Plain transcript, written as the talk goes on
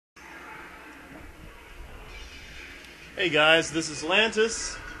Hey guys, this is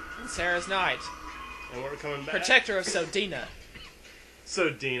Lantis, And Sarah's Knight, and we're coming back. protector of Sodina. So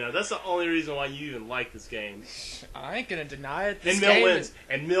Dina, that's the only reason why you even like this game. I ain't gonna deny it. And Mill wins.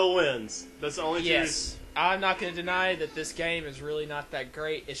 And Mill wins. That's the only two Yes, reasons. I'm not gonna deny that this game is really not that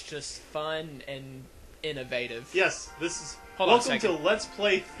great. It's just fun and innovative. Yes, this is. Hold on a welcome to second. Let's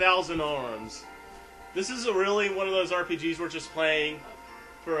Play Thousand Arms. This is really one of those RPGs we're just playing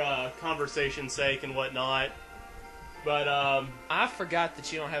for conversation's sake and whatnot. But I forgot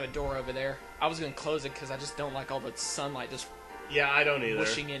that you don't have a door over there. I was gonna close it because I just don't like all the sunlight just yeah, I don't either.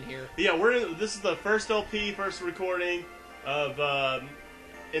 whooshing in here. Yeah, this is the first LP, first recording of,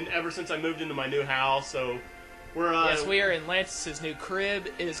 and ever since I moved into my new house. So we're Yes, we are in Lantis's new crib.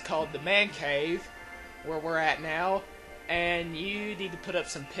 It is called the Man Cave, where we're at now. And you need to put up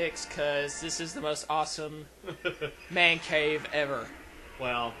some pics because this is the most awesome man cave ever.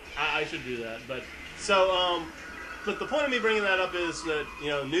 Well, I should do that. But so, but the point of me bringing that up is that, you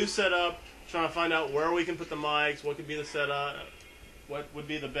know, new setup, trying to find out where we can put the mics, what could be the setup, what would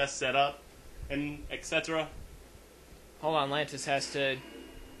be the best setup, and etc. Hold on, Lantis has to...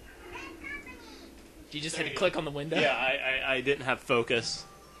 You just had to click on the window? Yeah, I didn't have focus.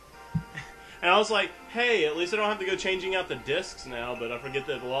 And I was like, hey, at least I don't have to go changing out the discs now, but I forget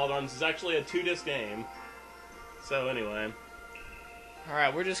that Wild Arms is actually a 2-disc game. So anyway.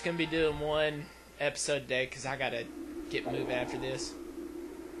 Alright, we're just going to be doing one episode a day because I got to get moving after this.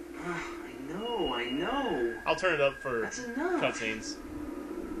 I know. I'll turn it up for That's enough. cutscenes.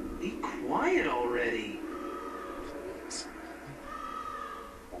 Be quiet already.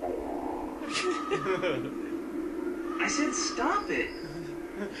 I said stop it.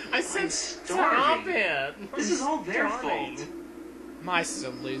 I said I'm stop starving. it! This is all their Starving. fault. Mice is a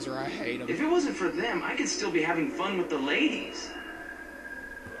loser. I hate If him. it wasn't for them, I could still be having fun with the ladies.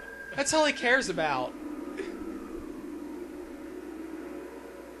 That's all he cares about.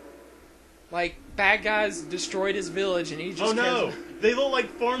 Like, bad guys destroyed his village and he just Oh no! cares... They look like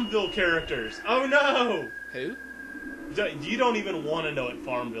Farmville characters! Oh no! Who? You don't even want to know what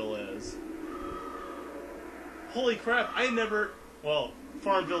Farmville is. Holy crap, I never... Well,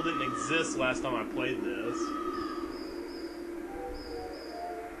 Farmville didn't exist last time I played this.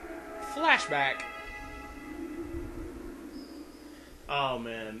 Flashback. Oh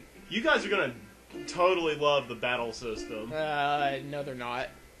man. You guys are gonna totally love the battle system. No, they're not.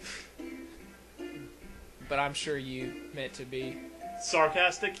 But I'm sure you meant to be.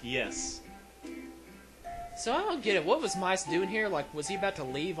 Sarcastic? Yes. So I don't get it. What was Mice doing here? Like, was he about to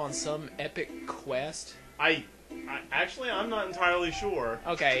leave on some epic quest? Actually, I'm not entirely sure.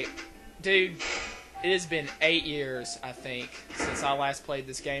 Okay, dude, it has been 8 years, I think, since I last played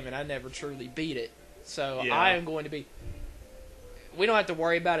this game, and I never truly beat it. So Yeah. I am going to be... We don't have to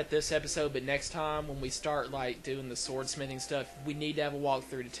worry about it this episode, but next time when we start, like, doing the swordsmithing stuff, we need to have a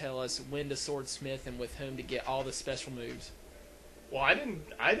walkthrough to tell us when to swordsmith and with whom to get all the special moves. Well, I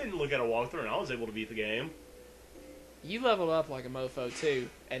didn't look at a walkthrough and I was able to beat the game. You leveled up like a mofo, too,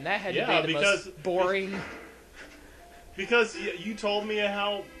 and that had to Yeah, be the because- most boring... Because you told me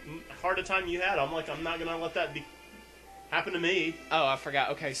how hard a time you had. I'm like, I'm not gonna let that happen to me. Oh, I forgot.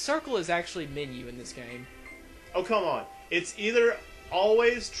 Okay, circle is actually menu in this game. Oh, come on. It's either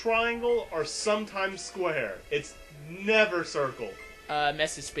always triangle or sometimes square. It's never circle.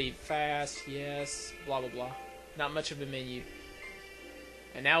 Message speed fast, yes, blah blah blah. Not much of a menu.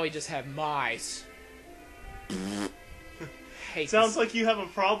 And now we just have mice. Hate Sounds this. like you have a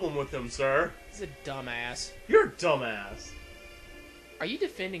problem with him, sir. He's a dumbass. You're a dumbass. Are you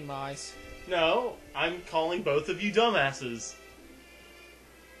defending mice? No, I'm calling both of you dumbasses.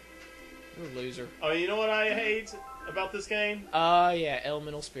 You're a loser. Oh, you know what I hate about this game? Yeah,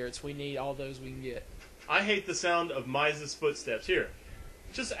 elemental spirits. We need all those we can get. I hate the sound of Mize's footsteps. Here,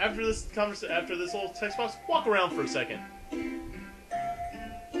 just after this after this little text box, walk around for a second.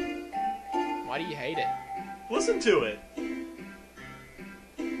 Why do you hate it? Listen to it.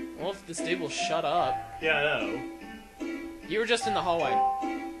 Well, if this dude will shut up. Yeah, I know. You were just in the hallway.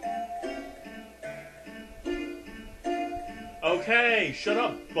 Okay, shut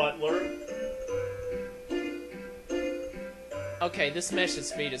up, butler. Okay, this message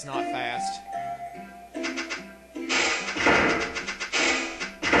speed is not fast.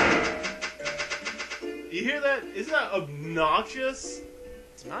 You hear that? Isn't that obnoxious?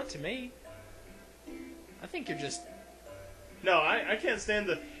 It's not to me. I think you're just... No, I can't stand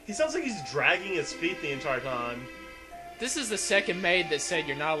the... He sounds like he's dragging his feet the entire time. This is the second maid that said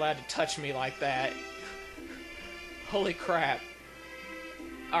you're not allowed to touch me like that. Holy crap.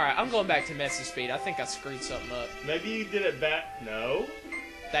 Alright, I'm going back to message speed. I think I screwed something up. Maybe you did it back... No?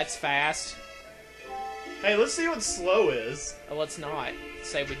 That's fast. Hey, let's see what slow is. Oh, let's not.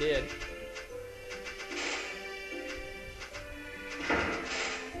 Say we did.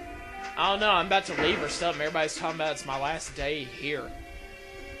 I don't know, I'm about to leave or something. Everybody's talking about it's my last day here.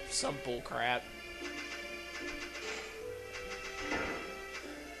 Some bull crap.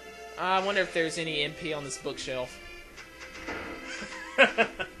 I wonder if there's any MP on this bookshelf.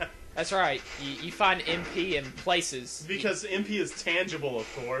 That's right. You find MP in places. Because MP is tangible,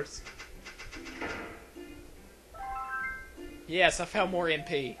 of course. Yes, I found more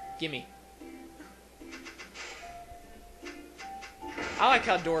MP. Gimme. I like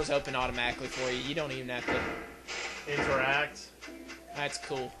how doors open automatically for you. You don't even have to Interact. That's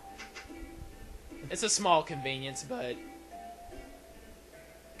cool. It's a small convenience, but...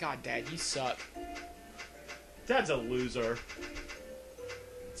 God, Dad, you suck. Dad's a loser.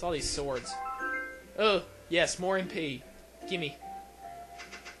 It's all these swords. Oh, yes, more MP. Gimme.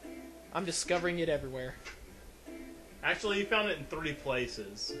 I'm discovering it everywhere. Actually, you found it in 3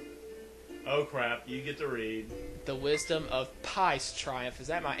 places. Oh crap, you get to read. The wisdom of Pi's triumph. Is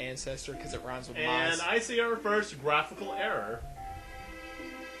that my ancestor? Because it rhymes with mice. And ICR refers to graphical error.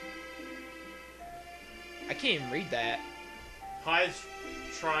 I can't even read that. Pi's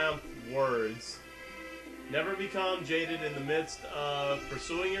triumph words. Never become jaded in the midst of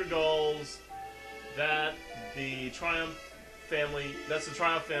pursuing your goals. That's the Triumph family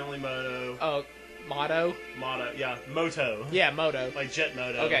motto. Oh, motto? Motto, yeah, moto. Yeah, moto. Like jet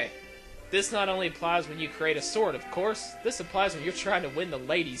moto. Okay. This not only applies when you create a sword, of course. This applies when you're trying to win the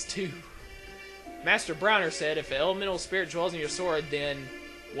ladies, too. Master Browner said, if an elemental spirit dwells in your sword, then...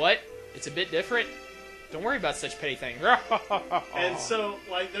 What? It's a bit different? Don't worry about such petty things. And so,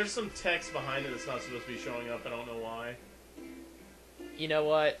 like, there's some text behind it that's not supposed to be showing up. I don't know why. You know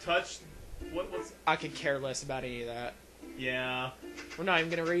what? Touch... What's... I could care less about any of that. Yeah. We're not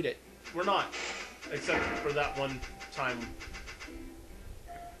even going to read it. We're not. Except for that one time.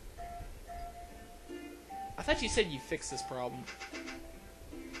 I thought you said you fixed this problem.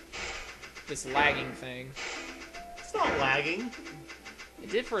 This lagging thing. It's not lagging.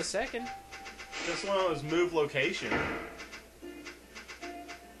 It did for a second. Just when I was move location.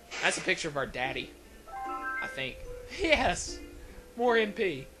 That's a picture of our daddy. I think. Yes! More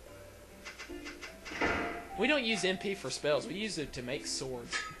MP. We don't use MP for spells. We use it to make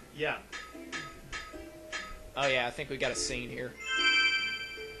swords. Yeah. Oh yeah, I think we got a scene here.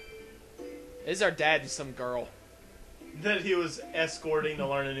 This is our dad and some girl. That he was escorting to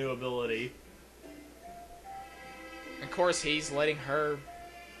learn a new ability. Of course, he's letting her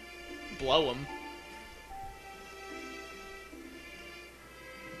blow him.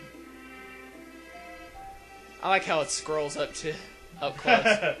 I like how it scrolls up close.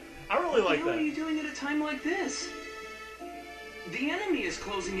 I really like What that. are you doing at a time like this? The enemy is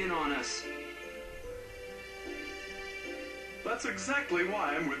closing in on us. That's exactly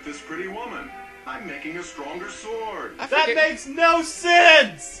why I'm with this pretty woman. I'm making a stronger sword. That makes no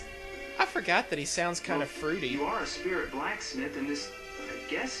sense! I forgot that he sounds kind of fruity. You are a spirit blacksmith, and this, I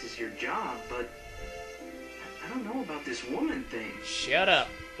guess, is your job, but I don't know about this woman thing. Shut up.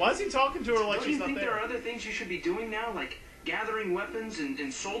 Why is he talking to her like Don't she's you not think there are there? other things you should be doing now, like gathering weapons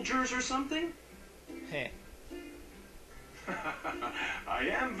and soldiers or something? Heh. I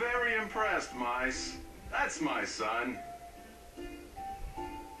am very impressed, mice. That's my son.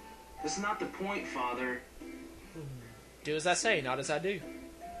 That's not the point, Father. Do as I say, not as I do.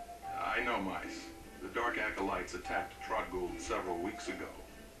 I know, mice. The Dark Acolytes attacked Trotgold several weeks ago.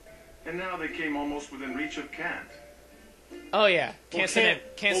 And now they came almost within reach of Kant. Oh yeah, Well,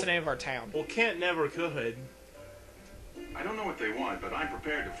 Kant's the name of our town. Well, Kent never could. I don't know what they want, but I'm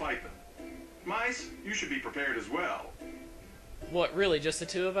prepared to fight them. Mice, you should be prepared as well. What, really, just the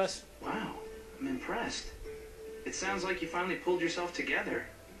two of us? Wow, I'm impressed. It sounds like you finally pulled yourself together.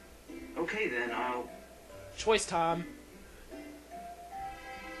 Okay then, I'll... Choice time.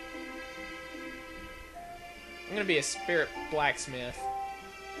 I'm gonna be a spirit blacksmith.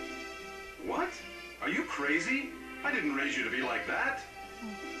 What? Are you crazy? I didn't raise you to be like that.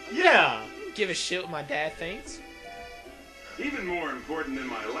 Yeah! Give a shit what my dad thinks. Even more important than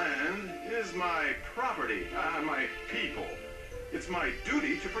my land is my property, my people. It's my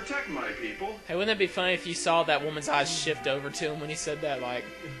duty to protect my people. Hey, wouldn't it be funny if you saw that woman's eyes shift over to him when he said that, like...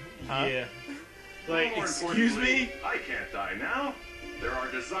 Huh? Yeah. Like, More excuse importantly, me? I can't die now. There are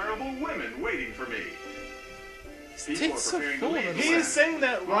desirable women waiting for me. People It's so are preparing to full of leave He the is land. saying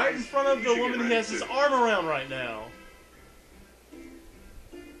that right in front of You the should get woman he ready has his too. arm around right now.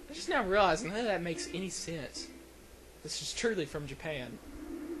 I'm just now realizing none of that makes any sense. This is truly from Japan.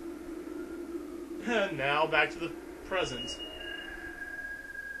 Now, back to the present.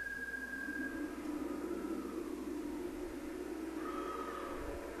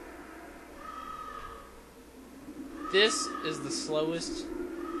 This is the slowest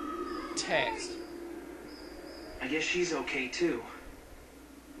text. I guess she's okay too.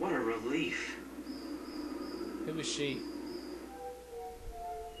 What a relief. Who was she?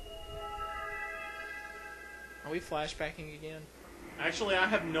 Are we flashbacking again? Actually, I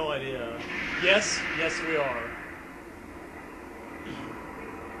have no idea. Yes, we are.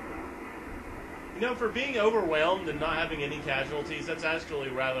 You know, for being overwhelmed and not having any casualties, that's actually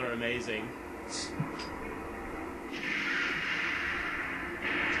rather amazing.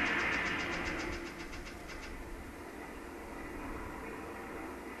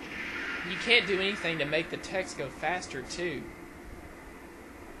 You can't do anything to make the text go faster, too.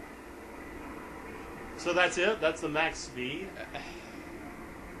 So that's it? That's the max speed?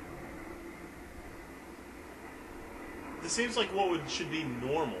 This seems like what should be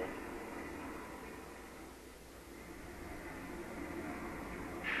normal.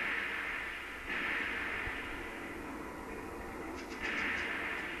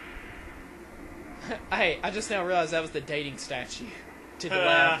 Hey, I just now realized that was the dating statue to the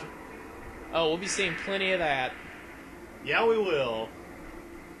left. Oh, we'll be seeing plenty of that. Yeah, we will.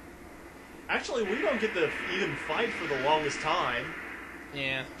 Actually, we don't get to even fight for the longest time.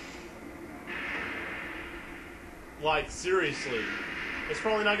 Yeah. Like, seriously. It's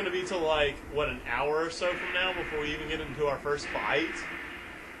probably not going to be till, like, what, an hour or so from now before we even get into our first fight?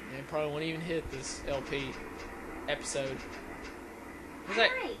 Yeah, probably won't even hit this LP episode.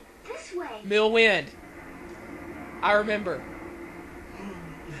 Hurry, this way. Mill Wind. I remember.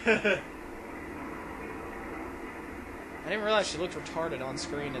 I didn't realize she looked retarded on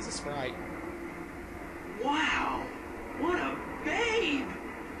screen as a sprite. Wow, what a babe!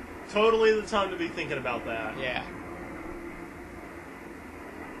 Totally the time to be thinking about that. Yeah.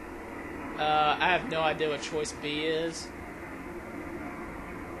 I have no idea what choice B is.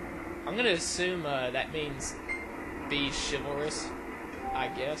 I'm gonna assume that means B chivalrous, I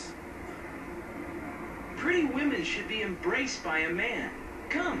guess. Pretty women should be embraced by a man.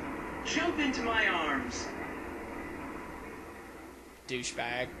 Come, jump into my arms.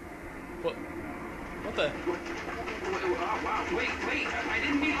 Douchebag. What the? Oh, wow, wait, I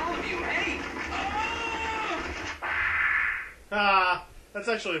didn't mean all of you. Hey! Oh! That's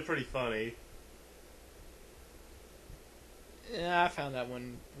actually pretty funny. Yeah, I found that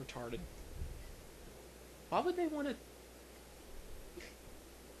one retarded. Why would they want to...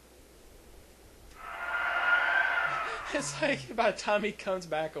 It's like, by the time he comes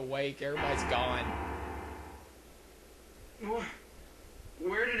back awake, everybody's gone.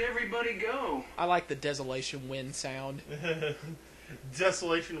 Where did everybody go? I like the desolation wind sound.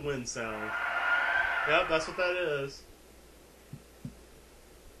 Desolation wind sound. Yep, that's what that is.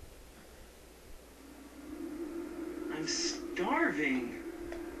 I'm starving.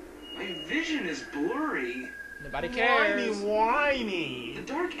 My vision is blurry. Nobody cares. Whiny. The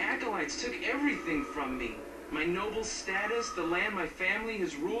Dark Acolytes took everything from me. My noble status, the land my family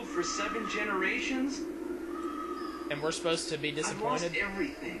has ruled for 7 generations. And we're supposed to be I've disappointed? lost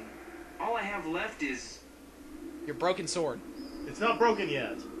everything. All I have left is... Your broken sword. It's not broken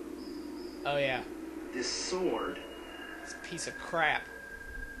yet. Oh, yeah. this sword. It's a piece of crap.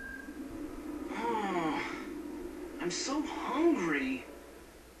 Oh, I'm so hungry.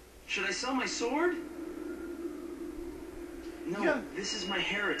 Should I sell my sword? No, Yeah. this is my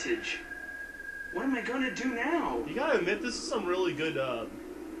heritage. What am I gonna do now? You gotta admit, this is some really good,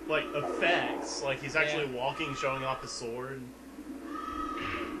 like, effects. Like, he's actually walking, showing off his sword.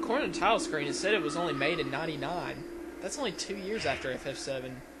 According to the title screen, it said it was only made in '99. That's only 2 years after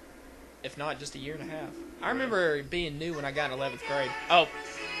FF7. If not, just a year and a half. I remember it being new when I got in 11th grade. Oh.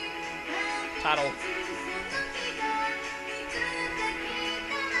 Title.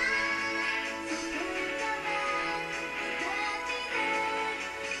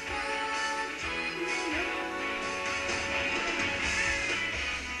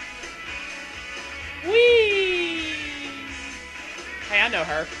 Whee! Hey, I know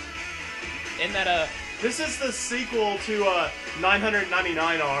her. Isn't that This is the sequel to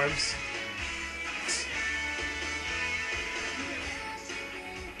 999 Arms.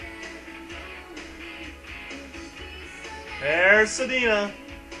 There's Sedina.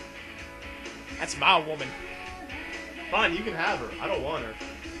 That's my woman. Fine, you can have her. I don't want her.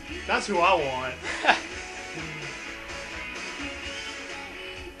 That's who I want.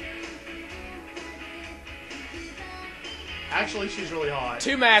 Actually, she's really hot.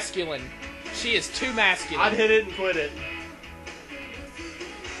 Too masculine. She is too masculine. I'd hit it and quit it.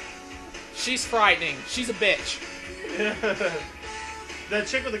 She's frightening. She's a bitch. That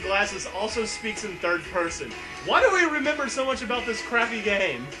chick with the glasses also speaks in third person. Why do we remember so much about this crappy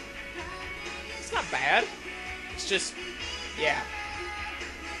game? It's not bad. It's just, yeah.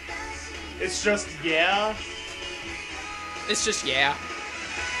 It's just, yeah. It's just, yeah.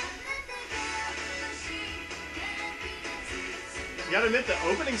 You gotta admit, the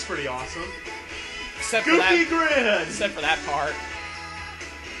opening's pretty awesome. Except for Goofy that, grin! except for that part.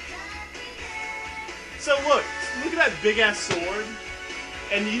 So look at that big-ass sword,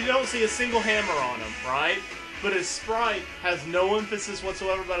 and you don't see a single hammer on him, right? But his sprite has no emphasis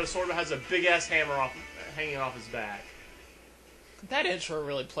whatsoever about a sword, but has a big-ass hammer hanging off his back. That intro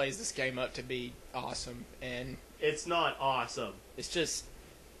really plays this game up to be awesome, and It's not awesome. it's just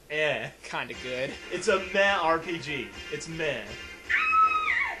Eh. kind of good. It's a meh RPG. It's meh.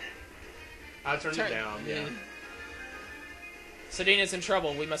 I turned it Turn- down, yeah. Sedina's in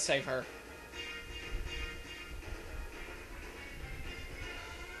trouble. We must save her.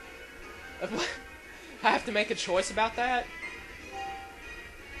 I have to make a choice about that?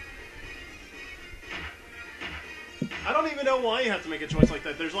 I don't even know why you have to make a choice like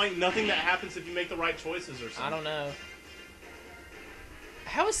that. There's like nothing that happens if you make the right choices or something. I don't know.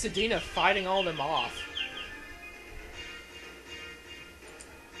 How is Sedina fighting all of them off?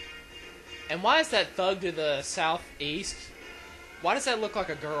 And why is that thug to the southeast? Why does that look like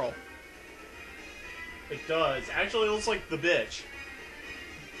a girl? It does. Actually, it looks like the bitch.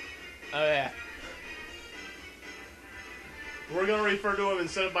 Oh yeah. We're gonna refer to them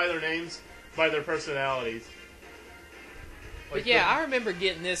instead of by their names, by their personalities. But yeah, I remember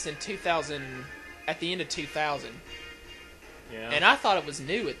getting this in 2000, at the end of 2000. Yeah. And I thought it was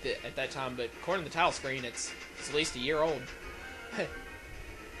new at that time, but according to the title screen, it's at least a year old.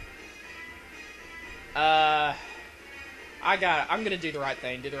 I'm gonna do the right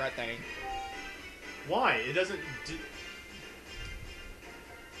thing. Do the right thing. Why? It doesn't.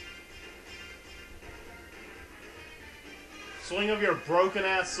 Swing of your broken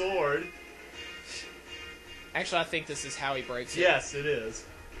ass sword. Actually, I think this is how he breaks it. Yes, it is.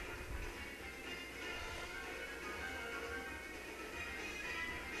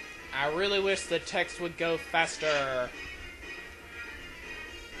 I really wish the text would go faster.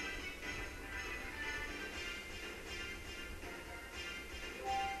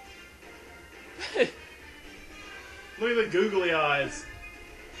 Look at the googly eyes.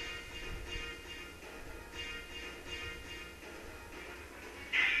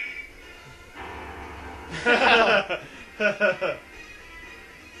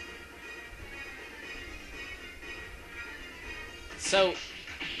 So,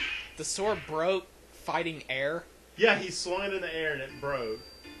 the sword broke fighting air? Yeah, he swung it in the air and it broke.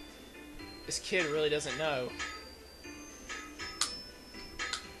 This kid really doesn't know.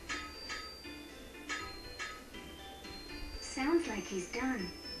 Sounds like he's done.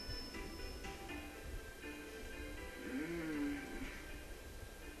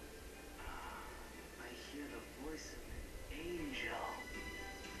 I hear the voice of an angel.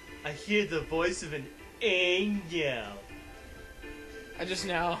 I hear the voice of an angel.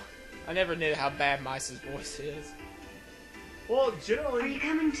 I never knew how bad Mice's voice is. Well, Are you generally,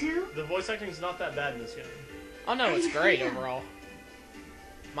 coming too? the voice acting is not that bad in this game. Oh no, it's great Yeah. overall.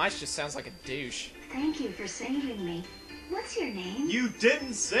 Mice just sounds like a douche. Thank you for saving me. What's your name? You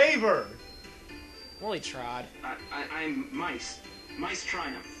didn't save her! Well, he tried. I'm Mice. Mice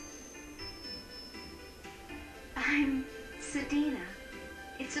Triumph. I'm Sedina.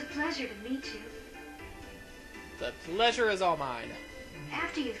 It's a pleasure to meet you. The pleasure is all mine.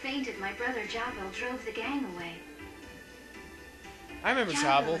 After you fainted, my brother Jabal drove the gang away. I remember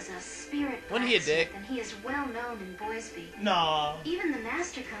Jabal Jabal. is a spirit Wasn't he a blacksmith, dick? and he is well known in Boisby. Nah. Even the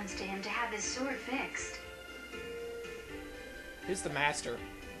master comes to him to have his sword fixed. Who's the master?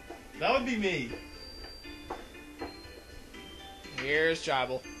 That would be me. Here's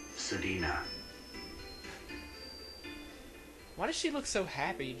Jabal. Sedina. Why does she look so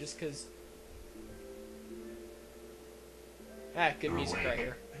happy just because... Ah, good music right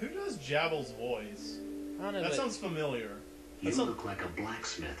here. Who does Jabal's voice? I don't know, That but sounds familiar. You That, sound, look like a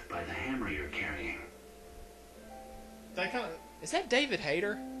blacksmith by the hammer you're carrying. that kind of... is that David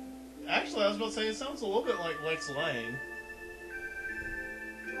Hayter? Actually, I was about to say, it sounds a little bit like Lex Lang.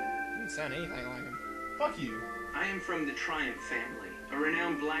 Doesn't sound anything like him. Fuck you. I am from the Triumph family, a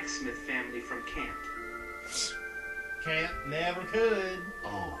renowned blacksmith family from Kant. Can't, never could.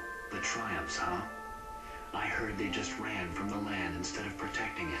 Oh, the Triumphs, huh? I heard they just ran from the land instead of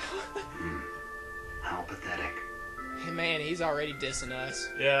protecting it. How pathetic. Hey man, he's already dissing us.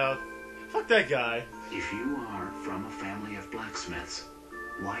 Yeah. Fuck that guy. If you are from a family of blacksmiths,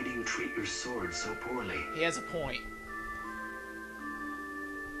 why do you treat your sword so poorly? He has a point.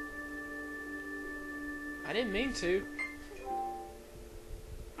 I didn't mean to.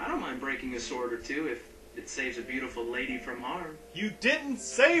 I don't mind breaking a sword or two It saves a beautiful lady from harm. You didn't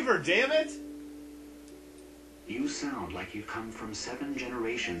save her, damn it! You sound like you come from 7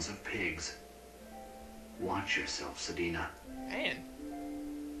 generations of pigs. Watch yourself, Sedina. Man.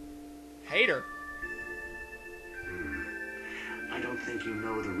 Hater. I don't think you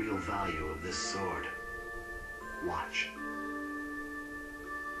know the real value of this sword. Watch.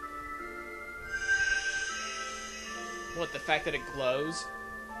 What, the fact that it glows?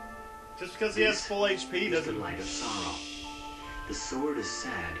 Just because he has full HP Is the doesn't... light of sorrow. The sword is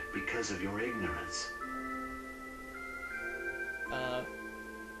sad because of your ignorance.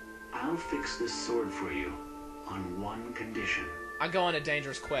 I'll fix this sword for you on one condition. I go on a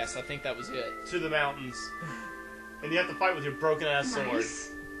dangerous quest. I think that was it. To the mountains. And you have to fight with your broken-ass sword.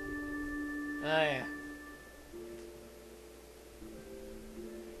 Mice? Oh, yeah.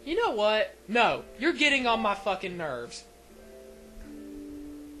 You know what? No, you're getting on my fucking nerves.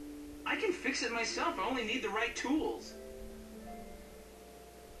 I can fix it myself. I only need the right tools.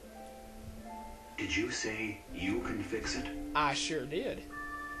 Did you say you can fix it? I sure did.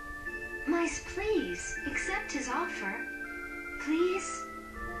 Mice, please, accept his offer. Please?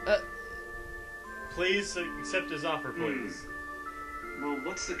 Please accept his offer, please. Well,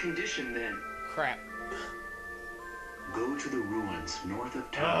 what's the condition then? Crap. Go to the ruins north of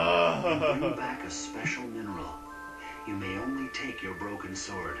town and bring back a special mineral. You may only take your broken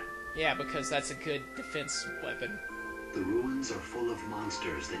sword. Yeah, because that's a good defense weapon. The ruins are full of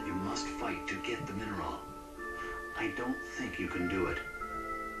monsters that you must fight to get the mineral. I don't think you can do it.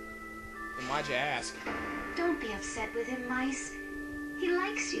 Then why'd you ask? Don't be upset with him, Mice. He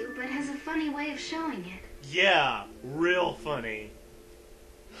likes you, but has a funny way of showing it. Yeah, real funny.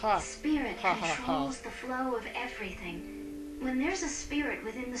 Ha. Spirit Ha, ha, ha. controls the flow of everything. When there's a spirit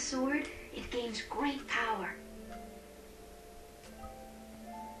within the sword, it gains great power.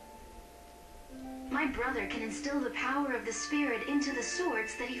 My brother can instill the power of the spirit into the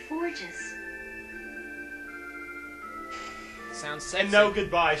swords that he forges. Sounds sexy. And no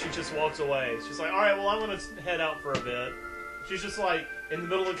goodbye, she just walks away. She's like, alright, well, I'm gonna head out for a bit. She's just like, in the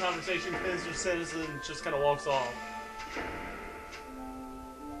middle of the conversation, finishes her sentence and just kind of walks off.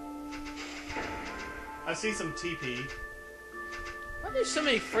 I see some TP. Why are there so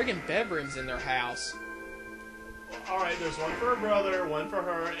many friggin' bedrooms in their house? Alright, there's one for her brother, one for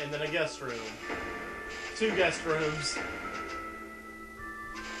her, and then a guest room. 2 guest rooms.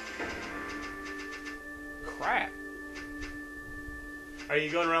 Crap. Are you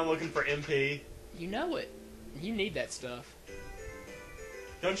going around looking for MP? You know it. You need that stuff.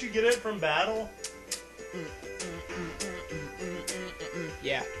 Don't you get it from battle?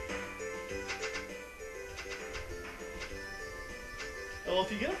 Yeah. Well,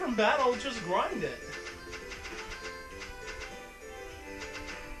 if you get it from battle, just grind it.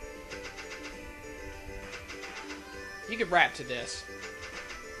 You could rap to this.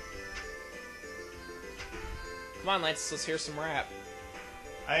 Come on, Lance, let's hear some rap.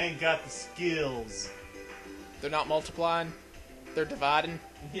 I ain't got the skills. They're not multiplying. They're dividing.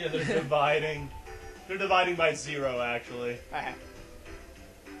 Yeah, they're dividing. They're dividing by 0, actually. Ah.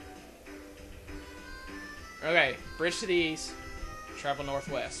 Okay, bridge to the east. Travel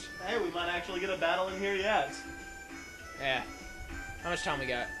northwest. Hey, we might actually get a battle in here yet. Yeah. How much time we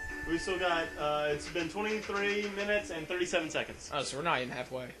got? We still got, it's been 23 minutes and 37 seconds. Oh, so we're not even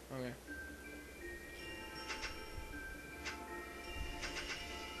halfway. Okay.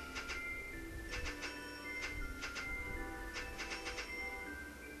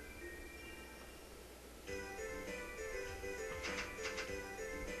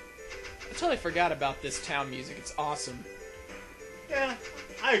 I totally forgot about this town music. It's awesome. Yeah,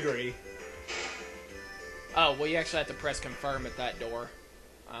 I agree. Oh, well, you actually have to press confirm at that door.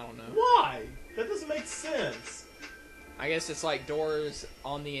 I don't know. Why? That doesn't make sense. I guess it's like doors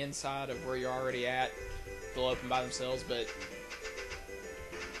on the inside of where you're already at. They'll open by themselves, but...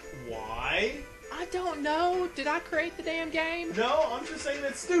 Why? I don't know. Did I create the damn game? No, I'm just saying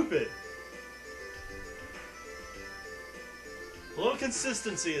it's stupid. A little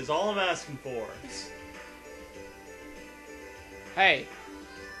consistency is all I'm asking for. Hey,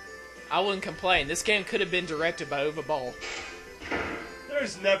 I wouldn't complain. This game could have been directed by Uwe Boll.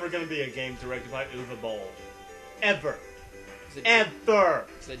 There's never going to be a game directed by Uwe Boll. Ever. It's a, Ever.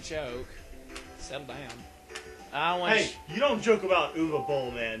 it's a joke. Settle down. I want. Hey, you don't joke about Uwe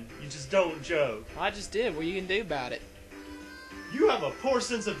Boll, man. You just don't joke. I just did. What are you gonna do about it? You have a poor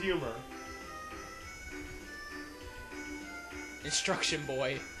sense of humor. Instruction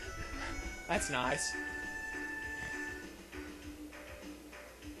boy. That's nice.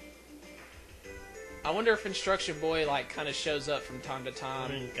 I wonder if Instruction Boy, like, kind of shows up from time to I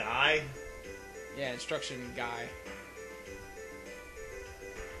time. mean, guy. Yeah, instruction guy.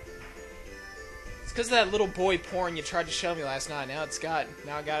 It's because of that little boy porn you tried to show me last night. Now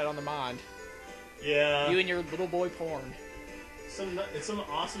I got it on the mind. Yeah. You and your little boy porn. It's some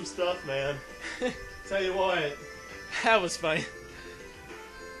awesome stuff, man. Tell you what. That was funny.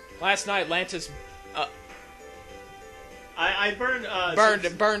 Last night, Lantis I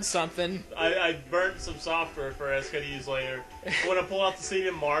burned burned something. I burnt some software for SK to use later. When I pull out the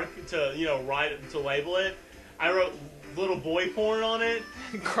CD mark to write to label it, I wrote little boy porn on it,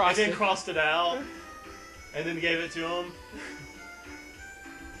 and then crossed it out, and then gave it to him.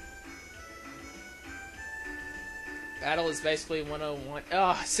 Battle is basically 101.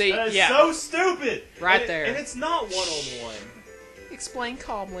 Oh, see, That is yeah, so stupid. Right there. And it's not 101. Explain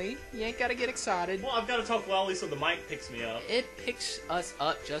calmly. You ain't gotta get excited. Well, I've got to talk loudly so the mic picks me up. It picks us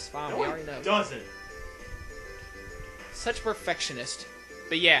up just fine. No, We already know. it doesn't. Such perfectionist.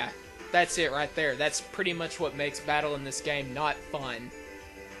 But yeah, that's it right there. That's pretty much what makes battle in this game not fun.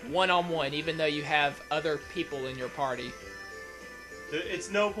 One-on-one, even though you have other people in your party.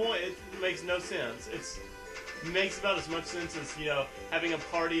 It's no point. It makes no sense. It makes about as much sense as, having a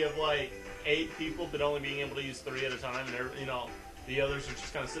party of like 8 people, but only being able to use 3 at a time, and the others are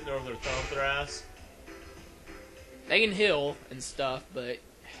just kind of sitting there with their thumb up their ass. They can heal and stuff, but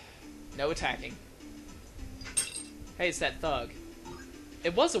no attacking. Hey, it's that thug.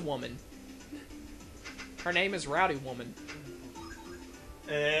 It was a woman. Her name is Rowdy Woman.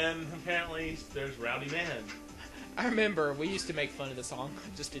 And apparently there's Rowdy Man. I remember we used to make fun of the song.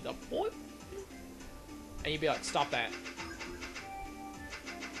 Just did the boop. And you'd be like, stop that.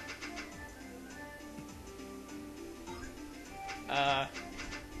 Well,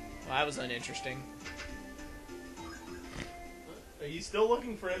 that was uninteresting. Are you still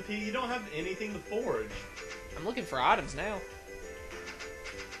looking for MP? You don't have anything to forge. I'm looking for items now.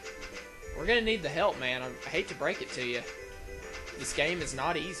 We're gonna need the help, man. I hate to break it to you. This game is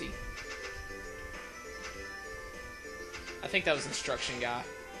not easy. I think that was instruction guy.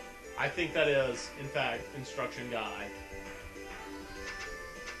 I think that is, in fact, instruction guy.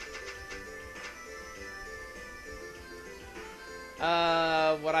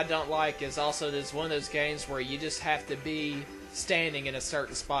 What I don't like is also there's one of those games where you just have to be standing in a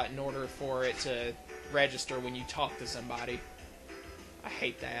certain spot in order for it to register when you talk to somebody. I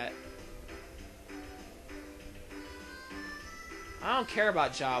hate that. I don't care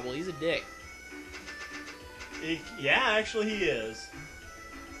about Jobble. He's a dick. Yeah, actually he is.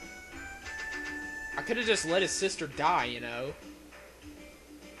 I could have just let his sister die,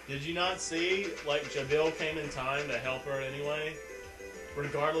 Did you not see, like, Jabil came in time to help her anyway?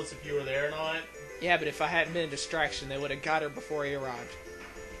 Regardless if you were there or not? Yeah, but if I hadn't been a distraction, they would have got her before he arrived.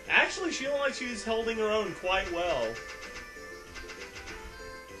 Actually, she looked like she was holding her own quite well.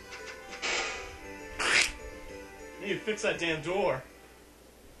 You need to fix that damn door.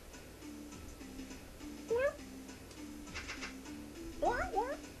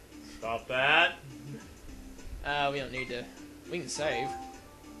 Stop that. We don't need to. We can save.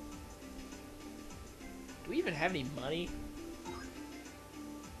 Do we even have any money?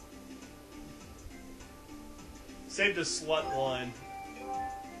 Save the slut one.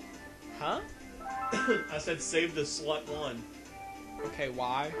 Huh? I said save the slut one. Okay,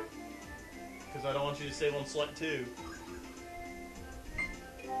 why? Because I don't want you to save on slut 2.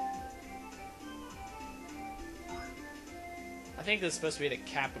 I think this is supposed to be the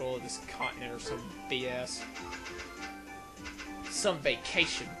capital of this continent or some BS. Some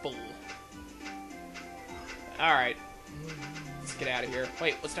vacation bull. Alright. Let's get out of here.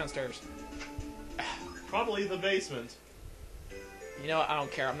 Wait, what's downstairs? Probably the basement. You know what? I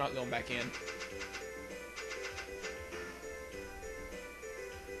don't care. I'm not going back in.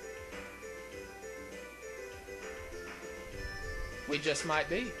 We just might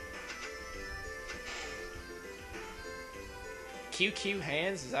be. QQ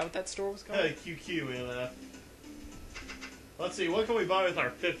Hands? Is that what that store was called? QQ, MF. Let's see, what can we buy with our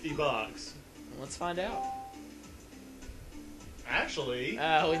 $50? Let's find out. Actually... We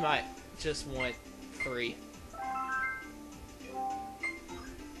might just want 3.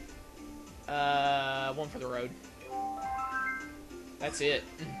 One for the road. That's it.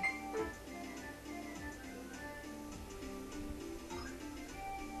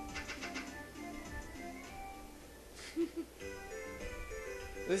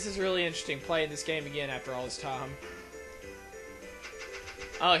 This is really interesting, playing this game again after all this time.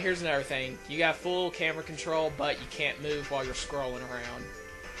 Oh, here's another thing. You got full camera control, but you can't move while you're scrolling around.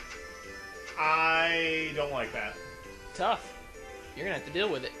 I don't like that. Tough. You're gonna have to deal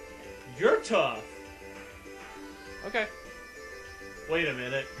with it. You're tough. Okay. Wait a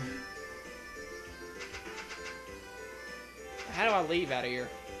minute. How do I leave out of here?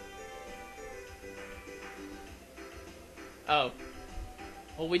 Oh.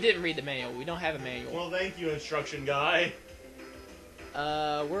 Well, we didn't read the manual. We don't have a manual. Well, thank you, instruction guy.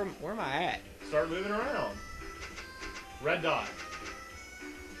 Where am I at? Start moving around. Red dot.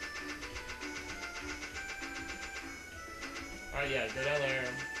 Alright, yeah, go down there.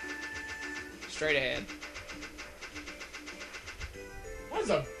 Straight ahead. What is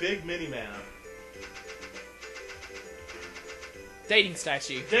a big mini-map? Dating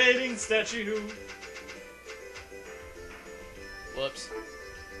statue. Dating statue. Whoops.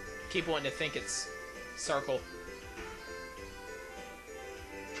 Keep wanting to think it's circle.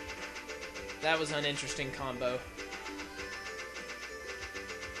 That was an uninteresting combo.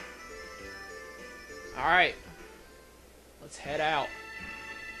 Alright. Let's head out.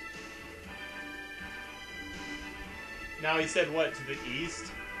 Now he said what, to the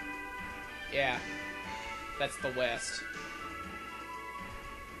east? Yeah. That's the west.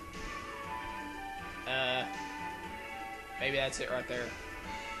 Maybe that's it right there.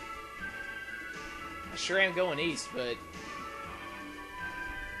 I sure am going east, but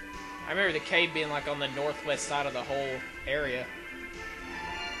I remember the cave being like on the northwest side of the whole area.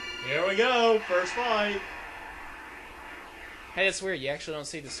 Here we go, first fight. Hey, that's weird. You actually don't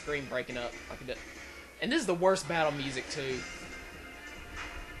see the screen breaking up like it did. And this is the worst battle music too.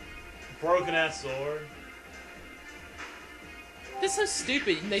 Broken ass sword. This is so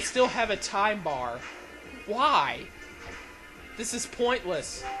stupid, and they still have a time bar. Why? This is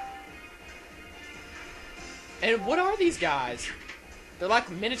pointless. And what are these guys? They're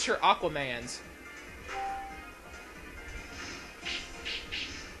like miniature Aquamans.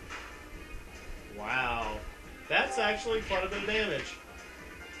 Wow. That's actually quite a bit of damage.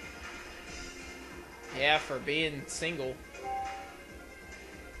 Yeah, for being single.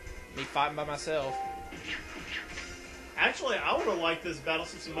 Me fighting by myself. Actually, I would have liked this battle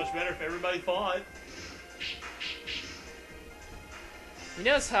system much better if everybody fought. You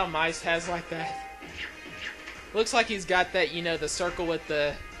notice how Mice has like that? Looks like he's got that, you know, the circle with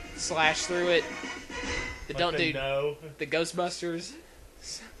the slash through it. That don't do the Ghostbusters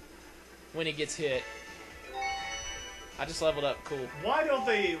when he gets hit. I just leveled up, cool. Why don't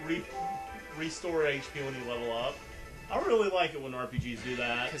they restore HP when you level up? I really like it when RPGs do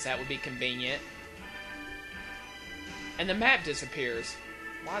that. Because that would be convenient. And the map disappears.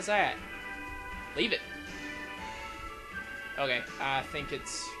 Why is that? Leave it. Okay, I think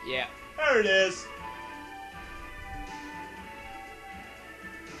it's... yeah. There it is.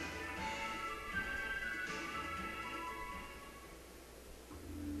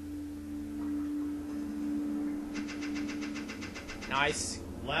 Nice.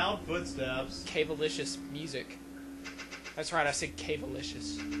 Loud footsteps. Cavalicious music. That's right, I said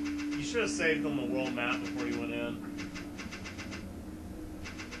cavalicious. You should have saved on the world map before you went in.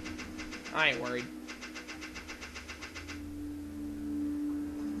 I ain't worried.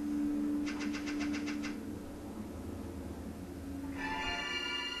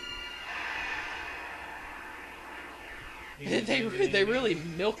 They really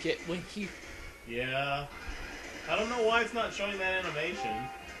milk it when you... Yeah. I don't know why it's not showing that animation.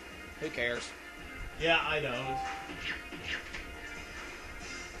 Who cares? Yeah, I know.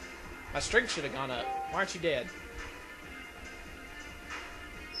 My strength should have gone up. Why aren't you dead?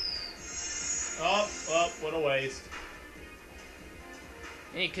 Oh, what a waste.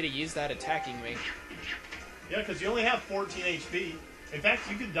 And he could have used that attacking me. Yeah, because you only have 14 HP. In fact,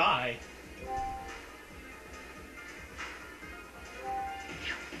 you could die.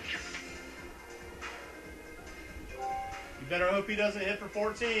 You better hope he doesn't hit for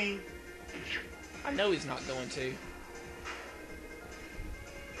 14. I know he's not going to.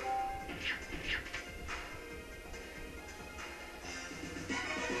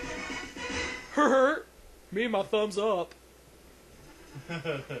 Me and my thumbs up.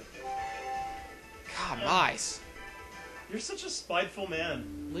 God, Mice. You're such a spiteful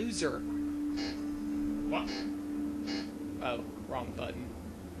man. Loser. What? Oh, wrong button.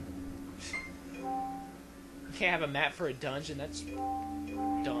 You can't have a map for a dungeon, that's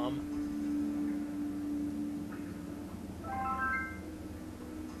dumb.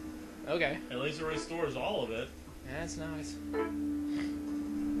 Okay. At least it restores all of it. That's nice.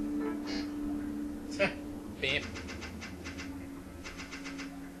 Bamp.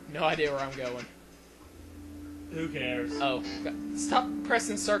 No idea where I'm going. Who cares? Oh, stop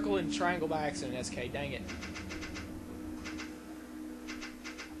pressing circle and triangle by accident, SK. Dang it.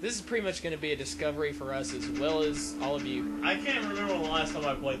 This is pretty much going to be a discovery for us as well as all of you. I can't remember the last time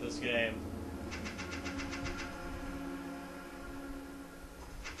I played this game.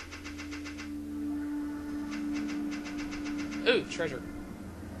 Ooh, treasure.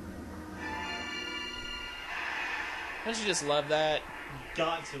 Don't you just love that?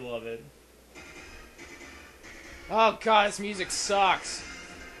 Got to love it. Oh god, this music sucks.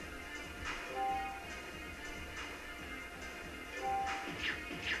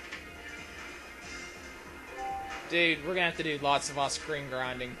 Dude, we're gonna have to do lots of off-screen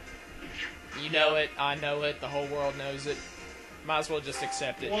grinding. You know it, I know it, the whole world knows it. Might as well just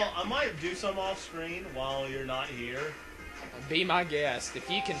accept it. Well, I might do some off-screen while you're not here. Be my guest.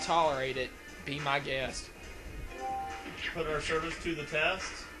 If you can tolerate it, be my guest. Put our service to the test.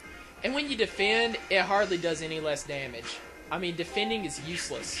 And when you defend, it hardly does any less damage. I mean, defending is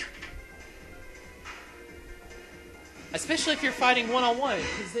useless. Especially if you're fighting one-on-one,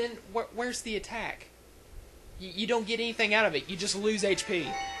 because then where's the attack? You don't get anything out of it. You just lose HP.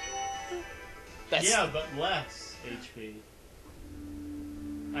 Yeah, but less HP.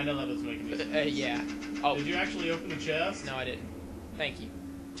 I know that doesn't make any sense. Yeah. Oh. Did you actually open the chest? No, I didn't. Thank you.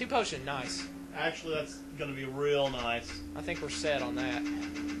 2 potion, nice. Actually, that's gonna be real nice. I think we're set on that.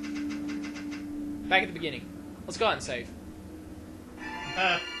 Back at the beginning. Let's go out and save.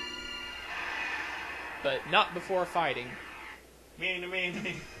 But not before fighting.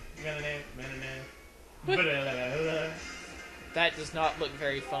 That does not look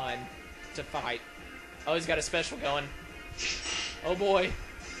very fun to fight. Oh, he's got a special going. Oh boy.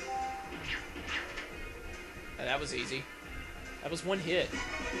 Oh, that was easy. That was 1 hit.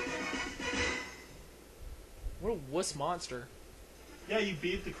 What a wuss monster. Yeah, you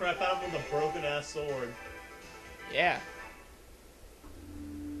beat the crap out of him with a broken-ass sword. Yeah.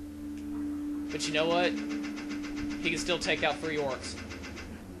 But you know what? He can still take out 3 orcs.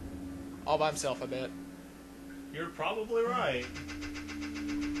 All by himself, I bet. You're probably right.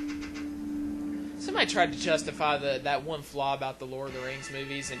 Somebody tried to justify that one flaw about the Lord of the Rings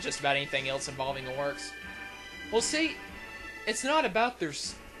movies and just about anything else involving orcs. Well, see, it's not about their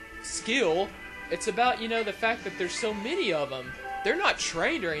skill. It's about, the fact that there's so many of them. They're not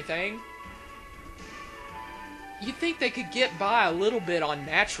trained or anything. You'd think they could get by a little bit on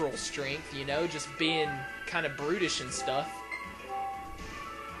natural strength, just being kind of brutish and stuff.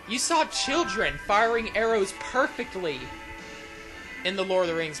 You saw children firing arrows perfectly in the Lord of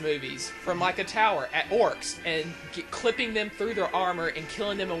the Rings movies from like a tower at orcs and clipping them through their armor and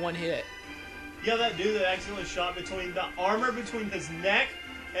killing them in 1 hit. Yeah, that dude that accidentally shot between the armor between his neck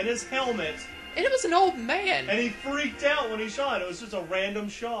and his helmet. And it was an old man. And he freaked out when he shot. It was just a random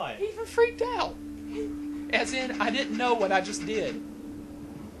shot. He even freaked out. As in, I didn't know what I just did.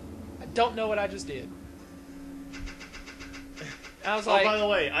 I don't know what I just did. I was like... Oh, by the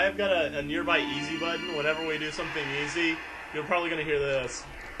way, I've got a nearby easy button. Whenever we do something easy, you're probably going to hear this.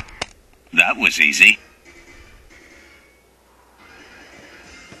 That was easy.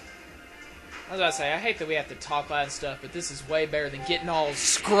 I was about to say, I hate that we have to talk loud and stuff, but this is way better than getting all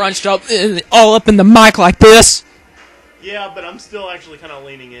scrunched up, all up in the mic like this. Yeah, but I'm still actually kind of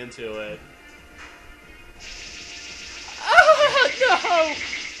leaning into it. Oh,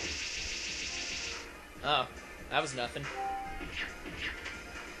 no! Oh, that was nothing.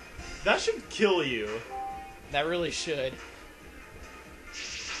 That should kill you. That really should.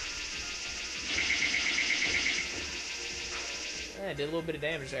 I did a little bit of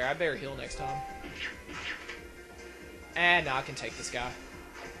damage there. I better heal next time. And now I can take this guy.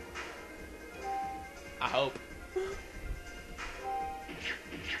 I hope.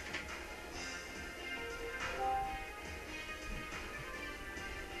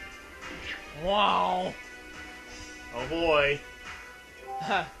 Wow. Oh boy.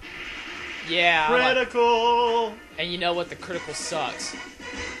 Yeah. Critical! And you know what? The critical sucks.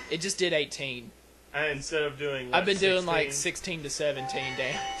 It just did 18. And instead of doing, what, I've been 16? doing like 16 to 17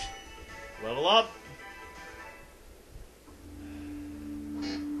 damage. Level up.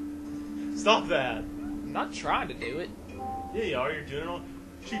 Stop that. I'm not trying to do it. Yeah, you are. You're doing it on...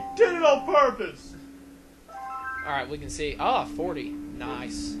 She did it on purpose! Alright, we can see. Ah, 40.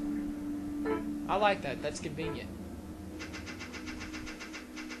 Nice. I like that. That's convenient.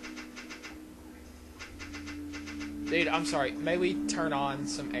 Dude, I'm sorry. May we turn on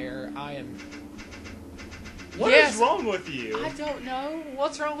some air? I am... What is wrong with you? I don't know.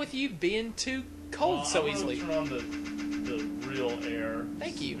 What's wrong with you being too cold so easily? Turn on the real air.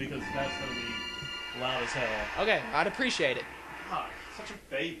 Thank you. Because that's going to be loud as hell. Okay, I'd appreciate it. God, such a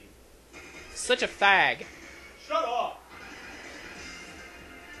baby. Such a fag. Shut up!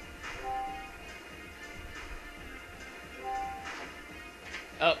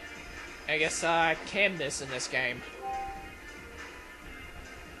 Oh, I guess I can miss in this game.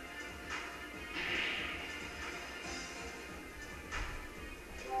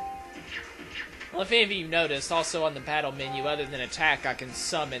 Well, if any of you noticed, also on the battle menu, other than attack, I can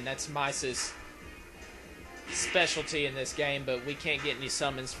summon. That's Mice's specialty in this game, but we can't get any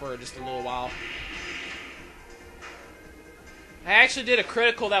summons for just a little while. I actually did a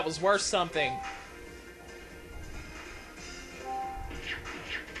critical that was worth something.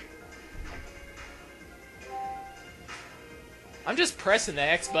 I'm just pressing the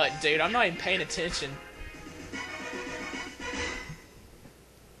X button, dude. I'm not even paying attention.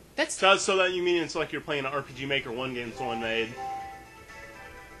 That's... So that you mean it's like you're playing an RPG Maker 1 game someone made?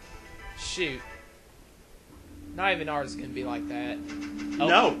 Shoot. Not even ours is going to be like that. Oh.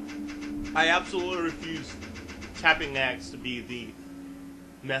 No! I absolutely refuse tapping X to be the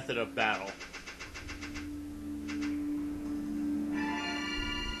method of battle.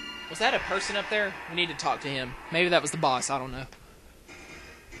 Was that a person up there? We need to talk to him. Maybe that was the boss. I don't know.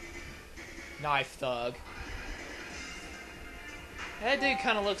 Knife thug. That dude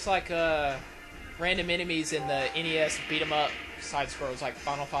kind of looks like random enemies in the NES beat 'em up side scrolls like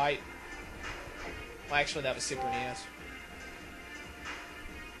Final Fight. Well, actually, that was Super NES.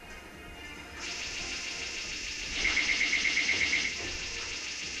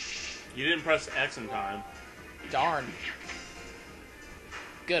 You didn't press X in time. Darn.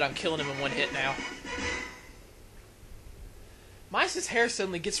 Good, I'm killing him in one hit now. Mice's hair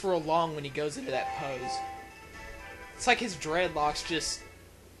suddenly gets real long when he goes into that pose. It's like his dreadlocks just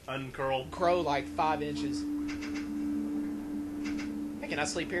uncurl, grow like 5 inches. Hey, can I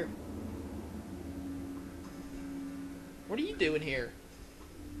sleep here? What are you doing here?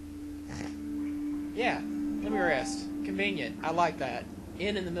 Yeah, let me rest. Convenient. I like that.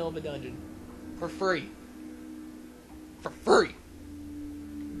 In the middle of a dungeon. For free. For free.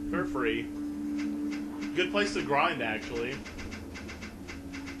 For free. Good place to grind, actually.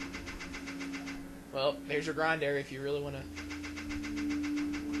 Well, there's your grind area if you really want to.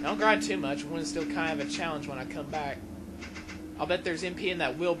 Don't grind too much. I want to still kind of a challenge when I come back. I'll bet there's MP in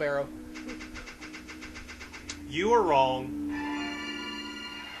that wheelbarrow. You are wrong.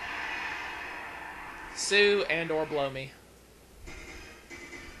 Sue and or blow me.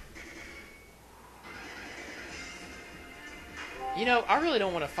 You know, I really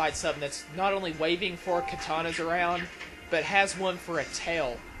don't want to fight something that's not only waving 4 katanas around, but has one for a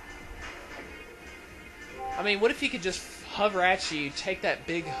tail. I mean, what if he could just hover at you, take that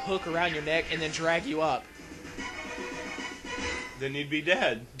big hook around your neck, and then drag you up? Then you'd be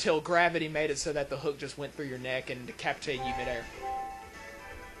dead. Till gravity made it so that the hook just went through your neck and decapitated you midair.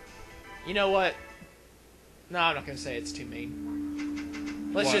 You know what? No, I'm not going to say it's too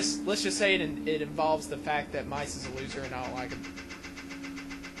mean. Let's just say it involves the fact that Mice is a loser and I don't like him.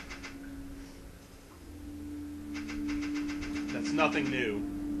 That's nothing new.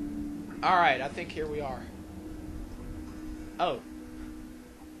 Alright, I think here we are. Oh.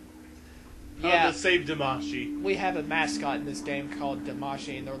 Yeah. Oh, the save Damashi. We have a mascot in this game called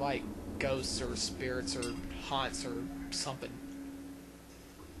Damashi, and they're like ghosts or spirits or haunts or something.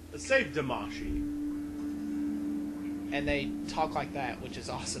 The save Damashi. And they talk like that, which is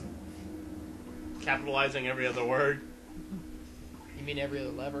awesome. Capitalizing every other word. You mean every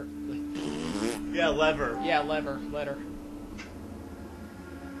other lever? Yeah, lever. Yeah, lever, letter.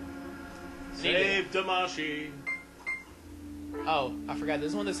 Save Damashi. Oh, I forgot.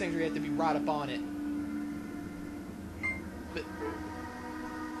 There's one of those things where you have to be right up on it. But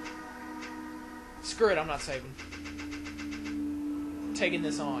screw it, I'm not saving. Taking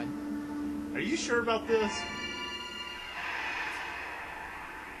this on. Are you sure about this?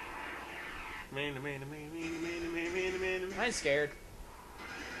 I ain't scared.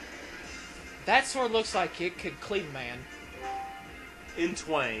 That sword looks like it could cleave a man. In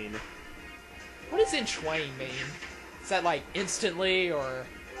twain. What does in twain mean? Is that like instantly or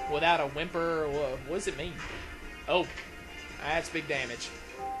without a whimper? Or what does it mean? Oh, that's big damage.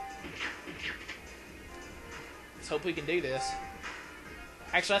 Let's hope we can do this.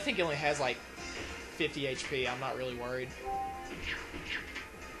 Actually, I think it only has like 50 HP. I'm not really worried.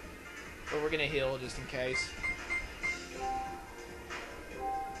 But we're going to heal just in case.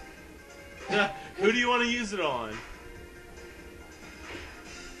 Who do you want to use it on?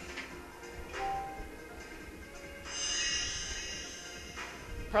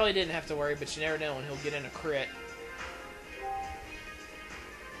 Probably didn't have to worry, but you never know when he'll get in a crit.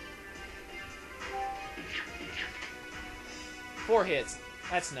 Four hits.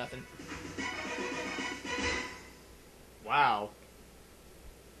 That's nothing. Wow.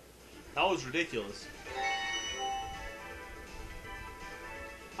 That was ridiculous.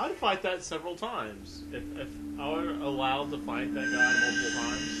 I'd fight that several times. If I were allowed to fight that guy multiple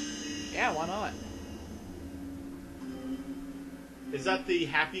times. Yeah, why not? Is that the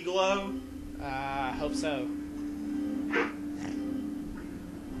happy glow? I hope so.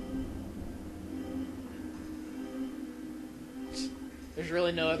 There's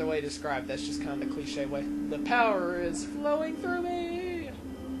really no other way to describe. That's just kind of the cliche way. The power is flowing through me.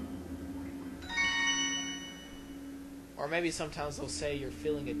 Or maybe sometimes they'll say you're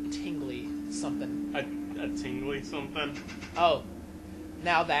feeling a tingly something. A tingly something? Oh,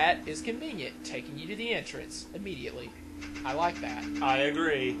 now that is convenient, taking you to the entrance immediately. I like that. I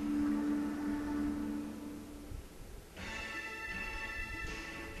agree.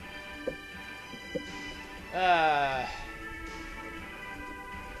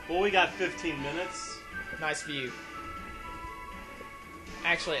 Well, we got 15 minutes. Nice view.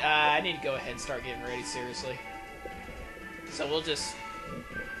 Actually, I need to go ahead and start getting ready, seriously. So we'll just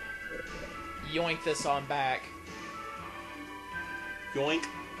yoink this on back. Yoink.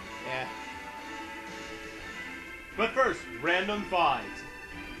 Yeah. But first, random fight.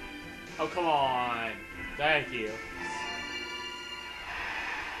 Oh, come on. Thank you.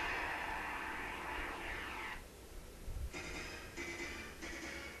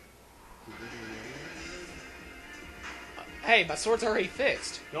 Hey, my sword's already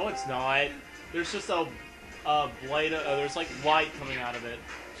fixed. No, it's not. There's just a blade. There's like light coming out of it.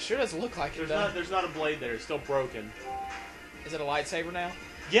 Sure doesn't look like it, though. There's not a blade there. It's still broken. Is it a lightsaber now?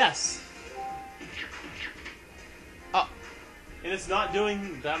 Yes. Oh. And it's not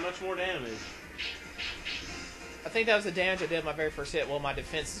doing that much more damage. I think that was the damage I did my very first hit. Well, my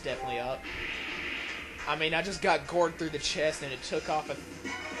defense is definitely up. I mean, I just got gored through the chest and it took off a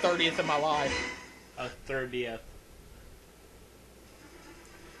 30th of my life. A 30th.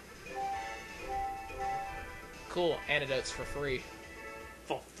 Cool. Antidotes for free.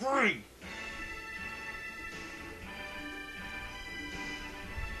 For free!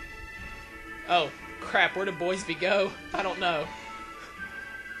 Oh, crap. Where did Boysby go? I don't know.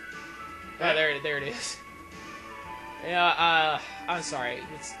 Oh, there it is. Yeah, I'm sorry.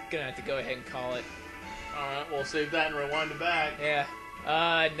 It's gonna have to go ahead and call it. Alright, we'll save that and rewind it back.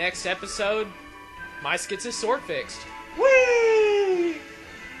 Yeah. Next episode, Mice gets his sword fixed. Whee!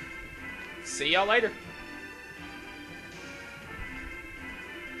 See y'all later.